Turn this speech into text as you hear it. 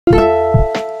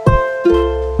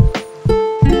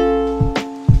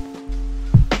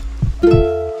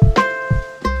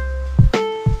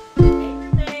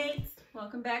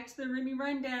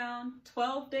rundown,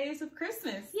 12 days of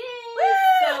Christmas. Yay!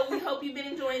 So we hope you've been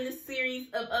enjoying this series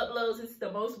of uploads. It's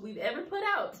the most we've ever put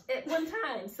out at one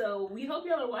time. So we hope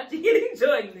y'all are watching and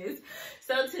enjoying this.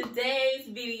 So today's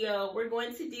video, we're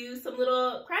going to do some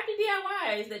little crafty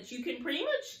DIYs that you can pretty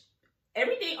much,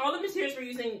 everything, all the materials we're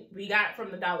using, we got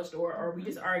from the dollar store or we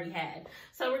just already had.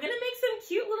 So we're gonna make some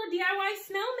cute little DIY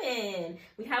snowmen.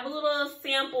 We have a little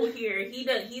sample here. He's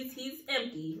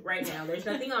empty right now. There's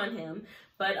nothing on him.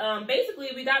 But basically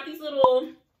we got these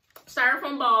little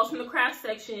styrofoam balls from the craft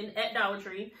section at Dollar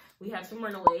Tree. We have some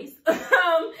runaways.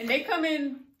 And they come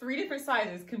in 3 different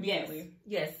sizes conveniently.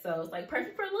 Yes, so it's like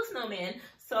perfect for a little snowman.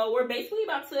 So we're basically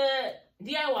about to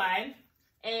DIY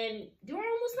and do our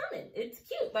own little snowman. It's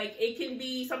cute. Like, it can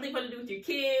be something fun to do with your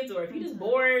kids, or if you're just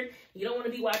bored, you don't want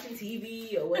to be watching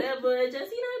TV or whatever, just, do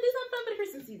something fun for the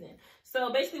Christmas season.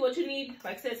 So basically what you need,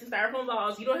 like I said, some styrofoam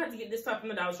balls. You don't have to get this stuff from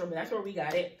the dollar store, but that's where we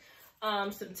got it.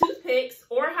 Some toothpicks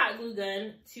or a hot glue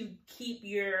gun to keep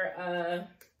your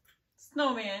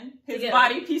snowman, his together.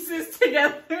 body pieces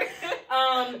together.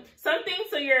 Something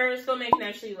so your snowman can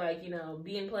actually, like,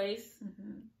 be in place.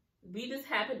 We just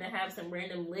happen to have some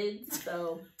random lids,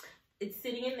 so it's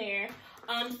sitting in there.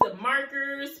 Some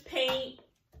markers, paint,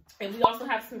 and we also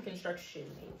have some construction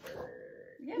paper.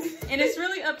 Yes. And it's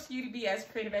really up to you to be as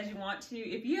creative as you want to.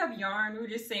 If you have yarn, we were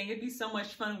just saying it'd be so much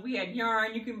fun. If we had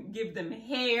yarn, you can give them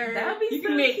hair. That'd be you so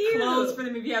can make cute. Clothes for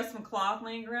them if you have some cloth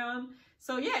laying around.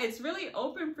 So yeah, it's really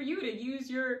open for you to use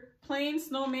your plain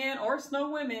snowman or snow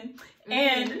women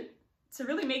and to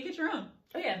really make it your own.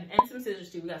 Oh yeah, and some scissors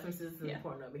too. We got some scissors in the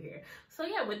corner over here. So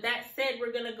yeah, with that said,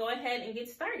 we're gonna go ahead and get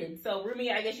started. So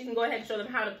Roomie, I guess you can go ahead and show them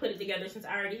how to put it together since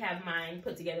I already have mine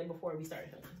put together before we started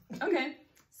filming. Okay.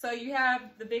 So you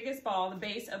have the biggest ball, the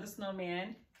base of the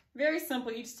snowman. Very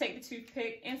simple. You just take the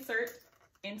toothpick, insert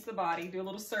into the body, do a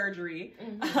little surgery.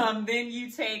 Then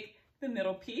you take the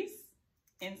middle piece,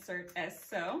 insert as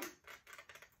so.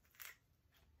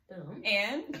 Boom.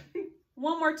 And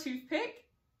one more toothpick.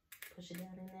 Push it down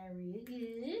in there real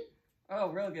good. Oh,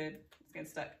 real good. It's getting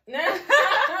stuck.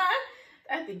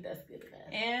 I think that's good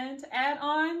enough. And add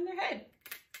on their head.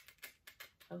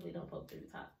 Hopefully don't poke through the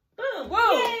top. Boom!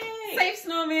 Whoa! Yay! Safe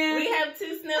snowman. We have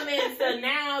 2 snowmen. So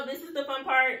now this is the fun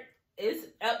part. It's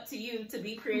up to you to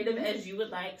be creative as you would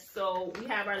like. So we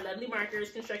have our lovely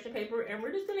markers, construction paper, and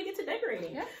we're just gonna get to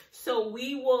decorating. Yeah. So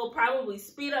we will probably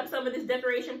speed up some of this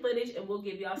decoration footage and we'll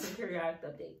give y'all some periodic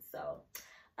updates. So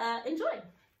enjoy.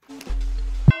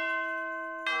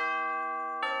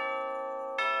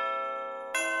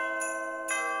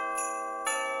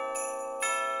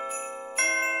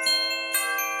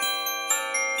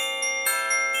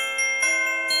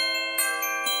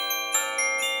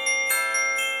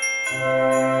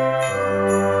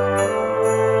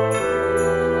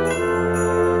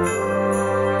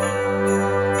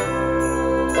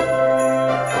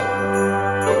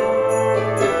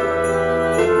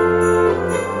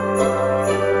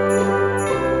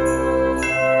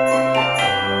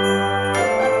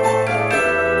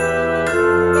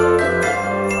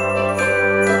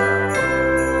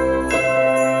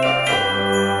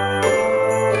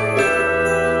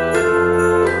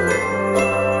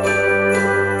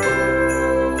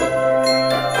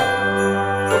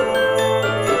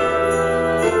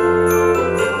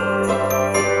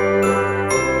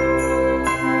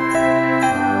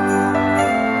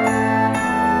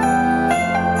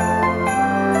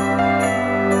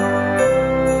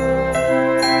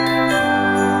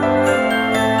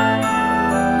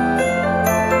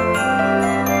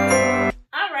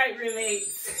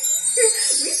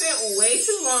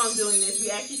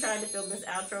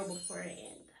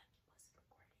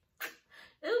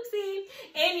 Oopsie.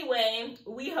 Anyway,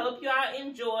 we hope y'all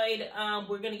enjoyed.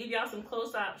 We're gonna give y'all some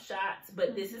close-up shots,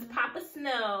 but this is Papa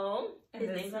Snow. His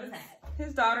name's on his hat.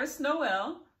 His daughter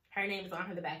Snowell. Her name is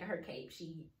on the back of her cape.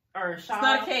 Or shawl. It's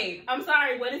not a cape. I'm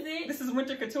sorry. What is it? This is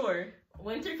Winter Couture.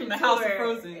 Winter Couture from the House of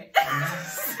Frozen.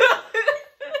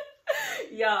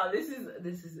 Y'all, this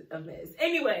is a mess.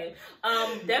 Anyway,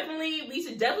 we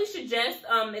should definitely suggest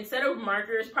instead of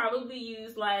markers, probably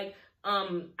use like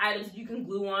items you can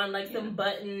glue on, like some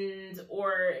buttons,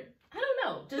 or I don't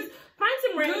know, just find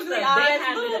some random stuff. They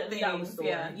have it at the dollar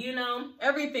store,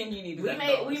 everything you need. We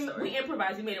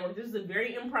improvised. We made it work. This is a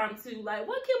very impromptu. Like,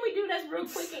 what can we do that's real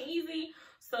quick and easy?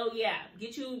 So yeah,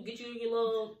 get you your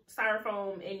little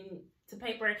styrofoam and to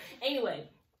paper. Anyway,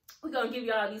 we're gonna give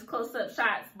y'all these close-up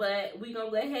shots, but we're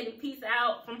gonna go ahead and peace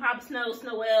out from Papa Snow,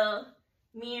 Snowell,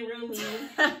 me and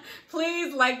Roomie.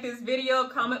 Please like this video,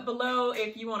 comment below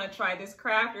if you want to try this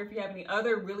craft, or if you have any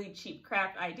other really cheap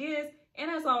craft ideas. And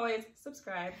as always,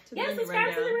 subscribe to the Roomie subscribe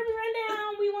Rundown. to the Roomie Rundown.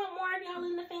 We want more of y'all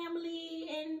in the family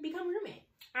and become roommate.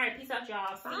 All right, peace out,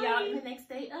 y'all. See y'all in the next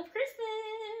day of Christmas.